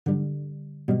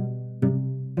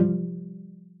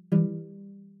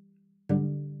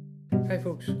Hi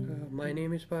folks, my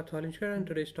name is Parth Valinskar and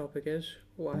today's topic is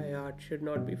why art should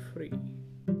not be free.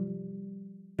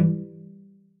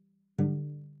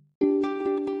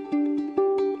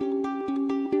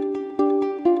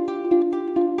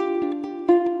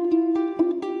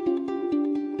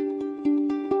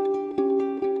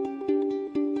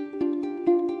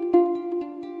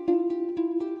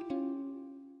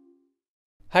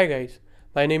 Hi guys,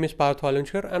 my name is Parth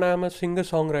Valinskar and I am a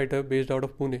singer-songwriter based out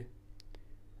of Pune.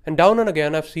 And down and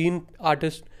again I've seen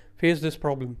artists face this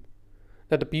problem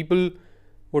that the people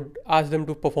would ask them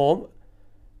to perform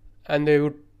and they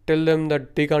would tell them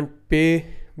that they can't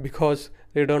pay because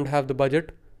they don't have the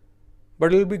budget,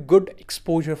 but it'll be good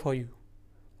exposure for you.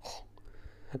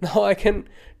 Now I can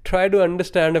try to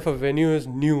understand if a venue is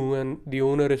new and the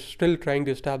owner is still trying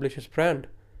to establish his brand,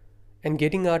 and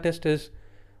getting artists is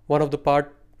one of the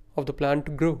part of the plan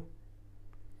to grow.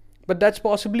 But that's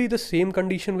possibly the same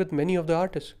condition with many of the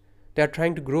artists. They are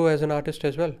trying to grow as an artist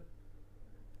as well.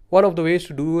 One of the ways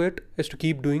to do it is to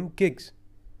keep doing gigs.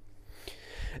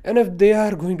 And if they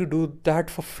are going to do that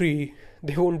for free,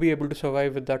 they won't be able to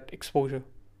survive with that exposure.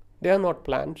 They are not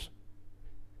plants.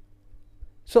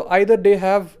 So either they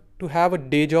have to have a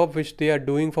day job which they are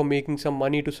doing for making some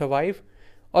money to survive,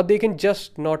 or they can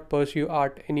just not pursue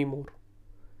art anymore.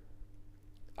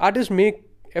 Artists make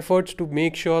efforts to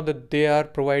make sure that they are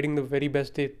providing the very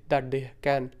best that they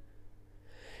can.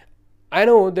 I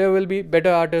know there will be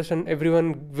better artists and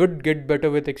everyone would get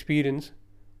better with experience,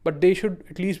 but they should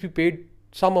at least be paid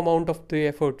some amount of their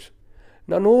efforts.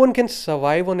 Now, no one can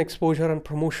survive on exposure and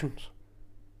promotions.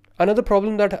 Another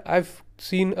problem that I've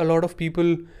seen a lot of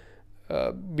people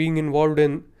being involved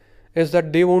in is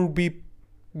that they won't be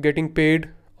getting paid,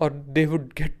 or they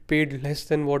would get paid less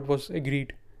than what was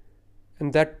agreed.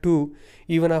 And that too,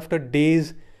 even after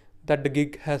days that the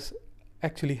gig has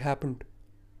actually happened.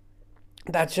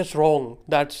 That's just wrong.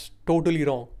 That's totally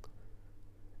wrong.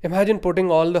 Imagine putting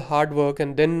all the hard work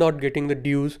and then not getting the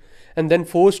dues and then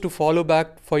forced to follow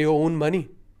back for your own money.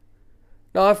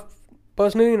 Now, I've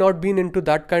personally not been into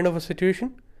that kind of a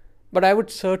situation, but I would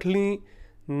certainly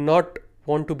not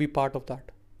want to be part of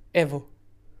that. Ever.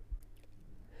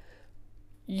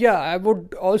 Yeah, I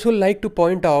would also like to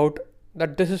point out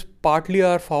that this is partly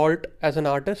our fault as an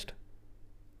artist,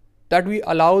 that we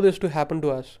allow this to happen to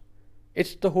us.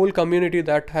 It's the whole community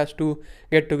that has to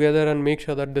get together and make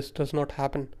sure that this does not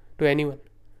happen to anyone.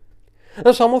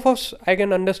 Now, some of us, I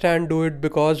can understand, do it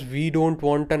because we don't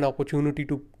want an opportunity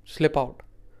to slip out.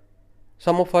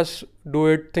 Some of us do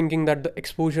it thinking that the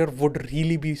exposure would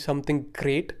really be something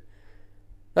great.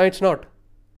 Now, it's not.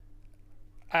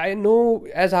 I know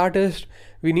as artists,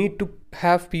 we need to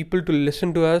have people to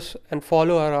listen to us and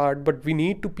follow our art, but we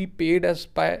need to be paid as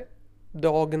by the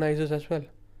organizers as well.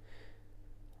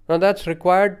 Now that's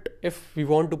required if we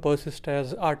want to persist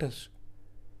as artists.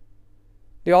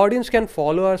 The audience can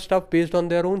follow our stuff based on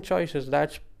their own choices.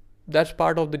 That's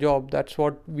part of the job. That's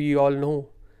what we all know.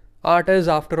 Art is,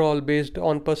 after all, based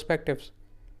on perspectives.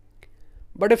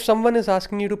 But if someone is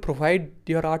asking you to provide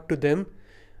your art to them,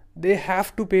 they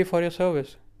have to pay for your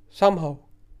service somehow.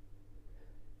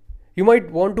 You might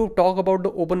want to talk about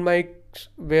the open mics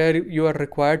where you are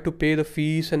required to pay the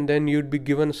fees and then you'd be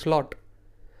given a slot.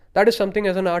 That is something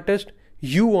as an artist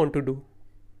you want to do.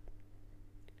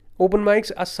 Open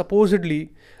mics are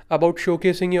supposedly about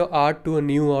showcasing your art to a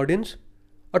new audience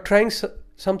or trying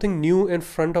something new in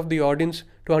front of the audience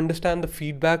to understand the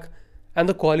feedback and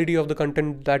the quality of the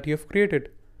content that you have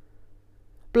created.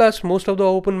 Plus, most of the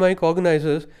open mic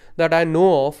organizers that I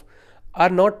know of are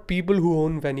not people who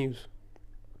own venues.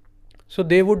 So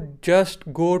they would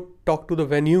just go talk to the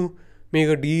venue, make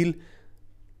a deal,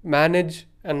 manage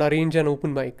and arrange an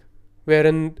open mic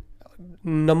wherein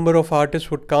number of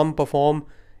artists would come perform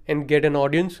and get an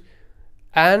audience,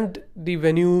 and the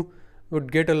venue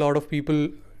would get a lot of people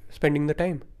spending the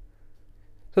time.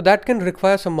 So that can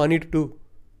require some money to do.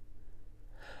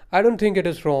 I don't think it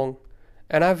is wrong.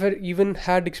 And I've even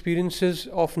had experiences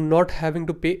of not having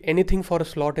to pay anything for a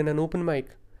slot in an open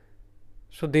mic.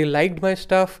 So they liked my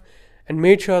stuff and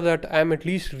made sure that I'm at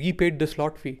least repaid the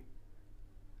slot fee.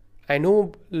 I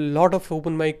know a lot of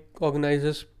open mic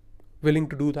organizers willing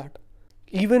to do that.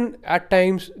 Even at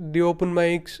times, the open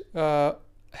mics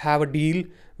have a deal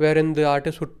wherein the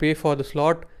artist would pay for the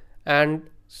slot and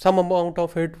some amount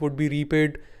of it would be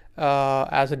repaid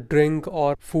as a drink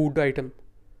or food item.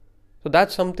 So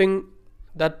that's something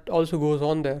that also goes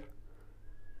on there.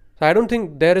 So I don't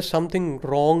think there is something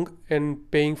wrong in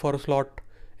paying for a slot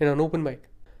in an open mic.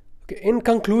 Okay, in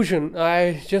conclusion,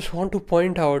 I just want to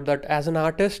point out that as an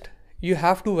artist, you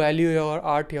have to value your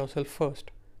art yourself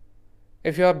first.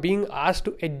 If you are being asked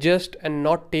to adjust and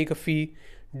not take a fee,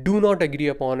 do not agree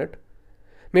upon it.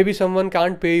 Maybe someone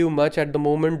can't pay you much at the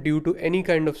moment due to any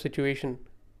kind of situation.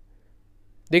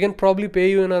 They can probably pay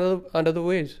you in other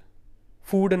ways.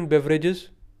 Food and beverages,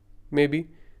 maybe.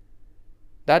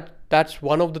 That's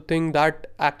one of the thing that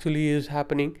actually is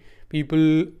happening.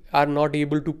 People are not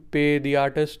able to pay the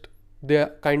artist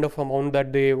the kind of amount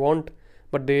that they want,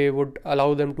 but they would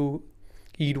allow them to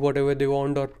eat whatever they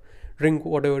want or drink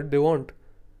whatever they want.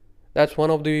 That's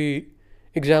one of the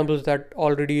examples that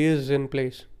already is in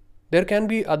place. There can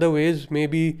be other ways,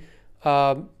 maybe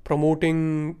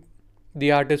promoting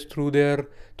the artist through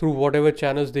whatever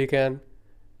channels they can,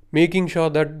 making sure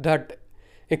that that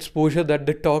exposure that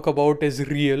they talk about is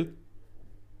real,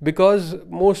 because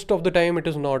most of the time it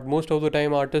is not. Most of the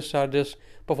time artists are just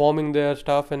performing their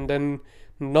stuff and then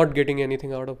not getting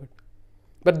anything out of it,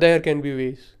 but there can be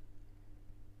ways.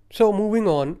 So moving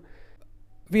on,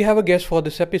 we have a guest for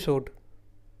this episode.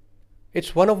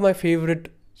 It's one of my favorite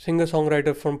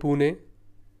singer-songwriter from Pune,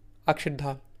 Akshit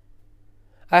Dhal.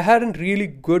 I had a really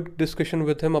good discussion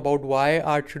with him about why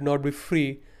art should not be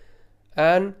free,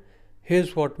 and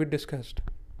here's what we discussed.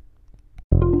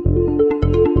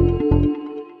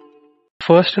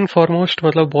 First and foremost,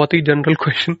 मतलब बहुत ही general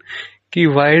question कि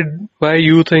why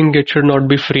you think it should not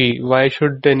be free? Why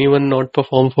should anyone not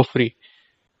perform for free?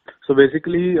 So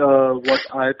basically, what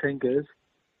I think is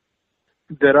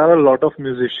there are a lot of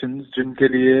musicians जिनके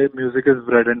लिए music is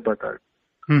bread and butter.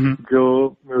 जो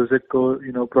music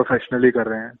को professionally कर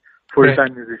रहे हैं, full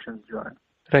time musicians जो हैं.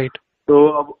 Right. तो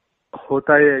अब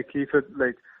होता ही है कि फिर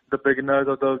लाइक द बिगिनर्स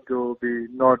और द जो भी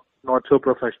नॉट सो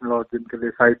प्रोफेशनल और जिनके लिए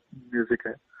साइड म्यूजिक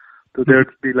है, तो दे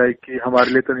वुड बी लाइक कि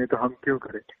हमारे लिए तो नहीं, तो हम क्यों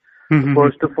करें.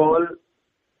 फर्स्ट ऑफ ऑल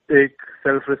एक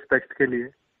सेल्फ रिस्पेक्ट के लिए,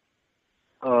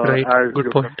 as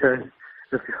good point,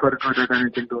 if you are good at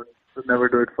anything don't never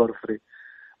do it for free.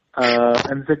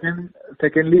 And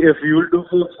secondly, if you'll do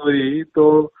for free, तो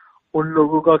उन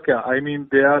लोगों का क्या? I mean,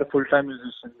 they are full-time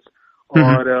musicians,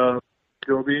 और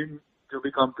जो भी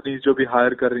कंपनीज जो भी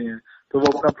हायर कर रही हैं, तो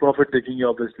वो अपना प्रॉफिट देखेंगे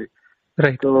ऑब्वियसली.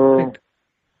 राइट. तो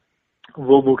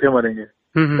वो भूखे मरेंगे,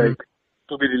 like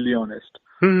to be really honest.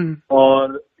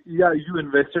 और yeah, you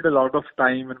invested a lot of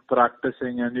time in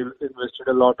practicing, and you invested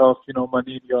a lot of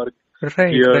money in your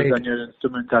gears and your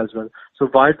instruments as well. So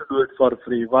why to do it for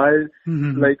free? Why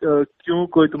like क्यों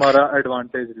कोई तुम्हारा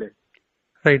advantage ले?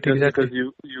 Right, just exactly. Because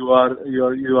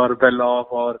you are well off,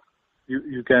 or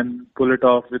you can pull it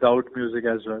off without music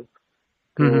as well.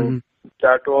 So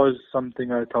that was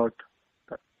something I thought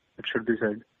that it should be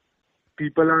said.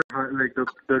 People are like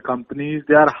the companies,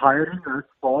 they are hiring us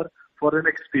for an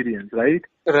experience, right?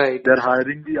 Right. They're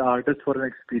hiring the artist for an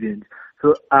experience.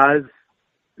 So as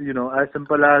as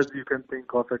simple as you can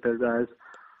think of it as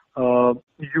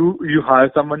you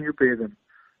hire someone, you pay them.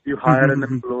 You hire an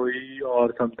employee or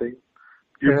something,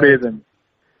 you pay them.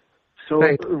 So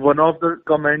one of the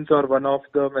comments or one of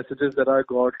the messages that I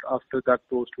got after that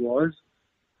post was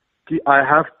कि I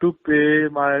have to pay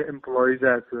my employees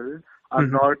as well. I'm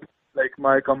not like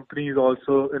my company is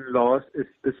also in loss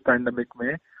इस pandemic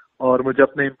में, और मुझे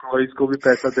अपने employees को भी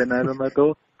पैसा देना है, तो मैं तो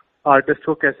आर्टिस्ट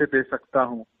को कैसे दे सकता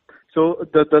हूँ. सो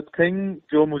द थिंग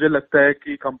जो मुझे लगता है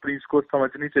कि कंपनीज को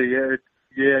समझनी चाहिए,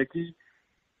 ये है कि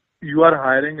you are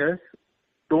hiring us,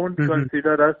 don't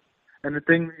consider us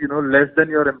anything less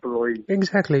than your employee.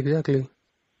 Exactly.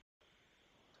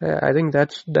 I think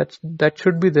that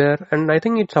should be there, and I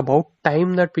think it's about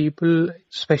time that people,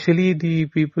 especially the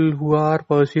people who are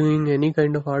pursuing any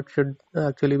kind of art, should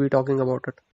actually be talking about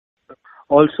it.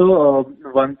 Also,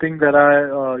 one thing that I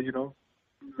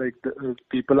like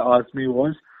people asked me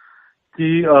was कि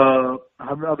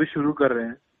हम अभी शुरू कर रहे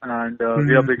हैं, and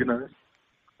we are beginners,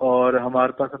 और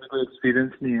हमारे पास अभी कोई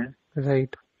एक्सपीरियंस नहीं है.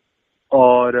 राइट.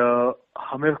 और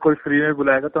हमें कोई फ्री में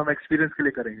बुलाएगा तो हम एक्सपीरियंस के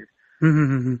लिए करेंगे.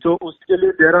 So उसके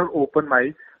लिए there are open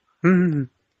mics,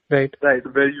 right,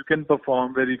 where you can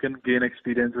perform, where you can gain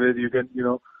experience, where you can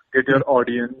get your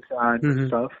audience and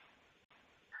stuff.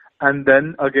 And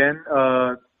then again,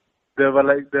 there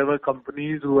were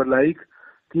companies who were like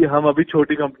कि हम अभी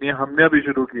छोटी company है, हमने अभी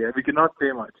शुरू किया है, we cannot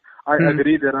pay much. I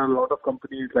agree, there are a lot of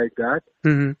companies like that,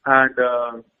 and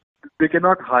they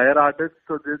cannot hire artists,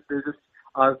 so they just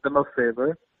ask them a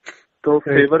favor. तो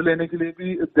favor लेने के लिए भी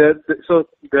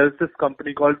there's this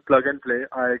company called Plug and Play.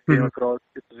 I came across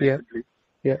it recently.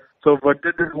 Yeah. So what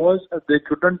they did was they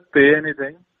couldn't pay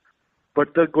anything,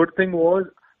 but the good thing was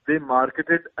they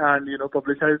marketed and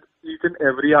publicized each and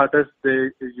every artist they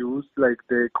used, like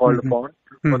they called upon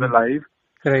for the live,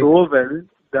 so well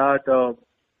that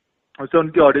so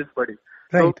उनकी audience बढ़ी.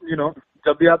 Right. So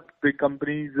जब भी आप big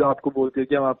companies आपको बोलती है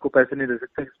कि हम आपको पैसे नहीं दे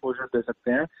सकते, एक्सपोजर दे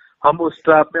सकते हैं, हम उस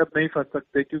ट्रैप में अब नहीं फंस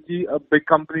सकते, क्योंकि अब बिग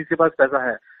कंपनीज के पास पैसा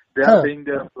है. They are paying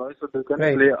their employees, so they can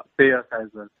pay us as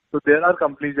well. तो देयर आर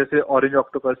कंपनीज जैसे ऑरेंज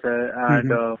ऑक्टोपस है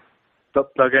एंड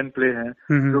प्लग एंड प्ले है,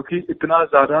 जो कि इतना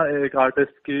ज्यादा एक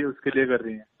आर्टिस्ट की उसके लिए कर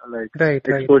रही है, लाइक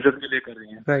एक्सपोजर के लिए कर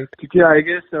रही है. क्योंकि आई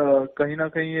गेस कहीं ना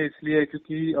कहीं ये इसलिए है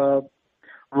क्योंकि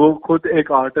वो खुद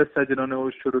एक आर्टिस्ट है जिन्होंने वो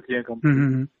शुरू किए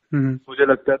कंपनी. मुझे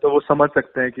लगता है तो वो समझ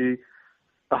सकते हैं कि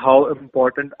how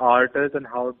important art is and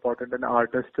how important an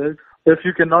artist is. If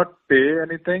you can not pay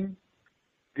anything,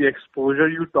 the exposure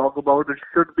you talk about, it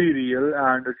should be real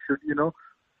and it should,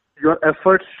 your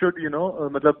efforts should,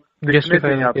 matlab justify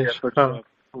your efforts.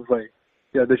 Right.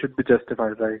 Yeah, they should be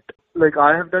justified, right? Like I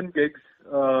have done gigs,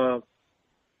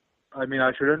 I mean I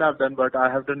shouldn't have done, but I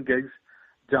have done gigs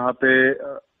jahan pe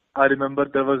I remember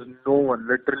there was no one,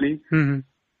 literally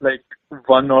like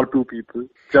one or two people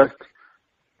just.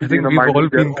 I think we've all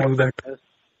been through that.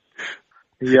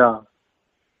 Yeah.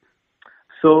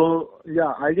 So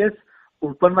yeah, I guess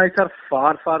open mics are far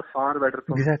better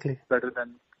better than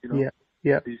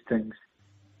these things.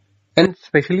 And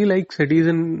especially like cities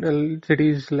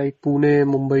like Pune,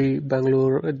 Mumbai,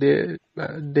 Bangalore,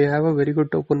 they have a very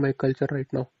good open mic culture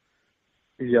right now.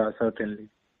 Yeah, certainly.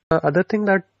 The other thing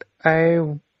that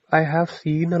I have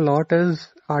seen a lot is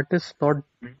artists not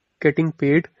getting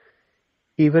paid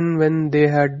even when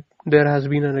there has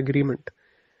been an agreement.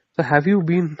 So have you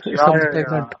been something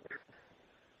like that?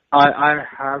 I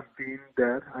have been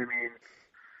there. I mean,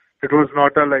 it was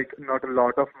not a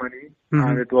lot of money,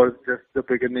 and it was just the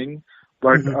beginning.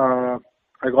 But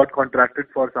I got contracted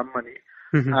for some money,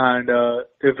 and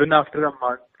even after a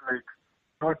month, like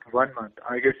not 1 month,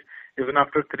 I guess even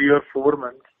after 3 or 4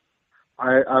 months,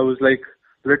 I was like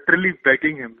literally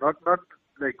begging him, not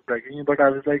like begging him, but I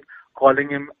was like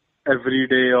calling him every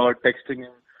day or texting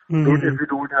him, dude, if you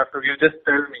don't have to, you just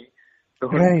tell me.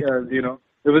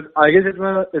 Don't, I guess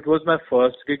it was my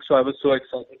first gig, so I was so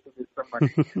excited to get some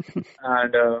money.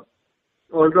 And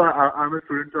although I'm a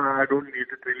student, so I don't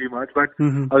need it really much, but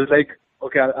I was like,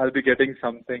 okay, I'll be getting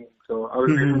something. So I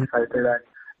was really excited,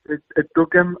 and it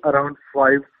took him around 4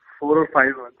 or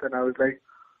 5 months, and I was like,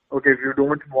 okay, if you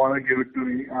don't want to give it to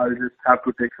me, I'll just have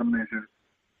to take some measures.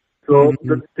 So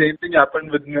the same thing happened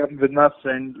with my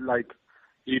friend. Like,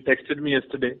 he texted me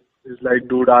yesterday. He's like,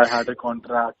 dude, I had a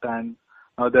contract and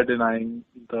now they're denying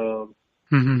the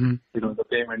the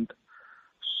payment.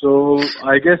 So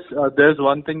I guess there's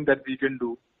one thing that we can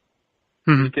do.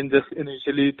 We can just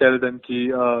initially tell them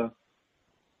ki,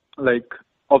 like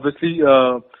obviously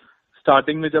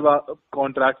starting में जब आप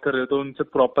contract कर रहे हो तो उनसे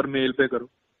proper mail पे करो.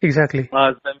 Exactly.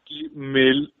 Ask them कि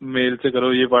mail से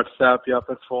करो, ये WhatsApp या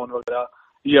फिर phone वगैरह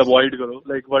ये avoid करो.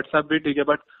 Like WhatsApp भी ठीक है,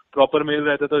 but proper mail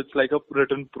रहता तो it's like a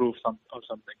written proof or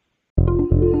something.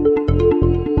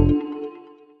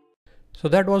 So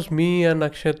that was me and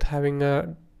Akshat having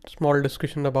a small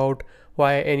discussion about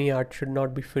why any art should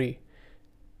not be free.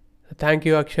 Thank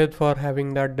you, Akshat, for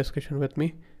having that discussion with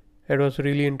me. It was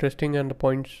really interesting, and the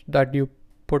points that you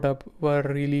put up were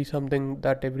really something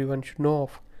that everyone should know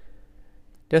of.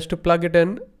 Just to plug it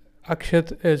in,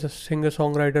 Akshat is a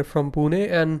singer-songwriter from Pune,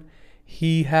 and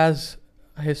he has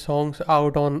his songs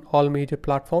out on all major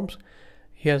platforms.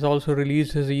 He has also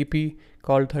released his EP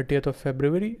called 30th of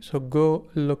February, so go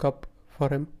look up for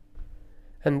him.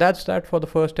 And that's that for the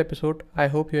first episode. I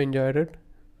hope you enjoyed it.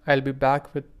 I'll be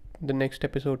back with the next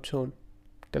episode soon.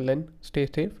 Till then, stay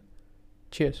safe.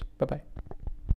 Cheers. Bye-bye.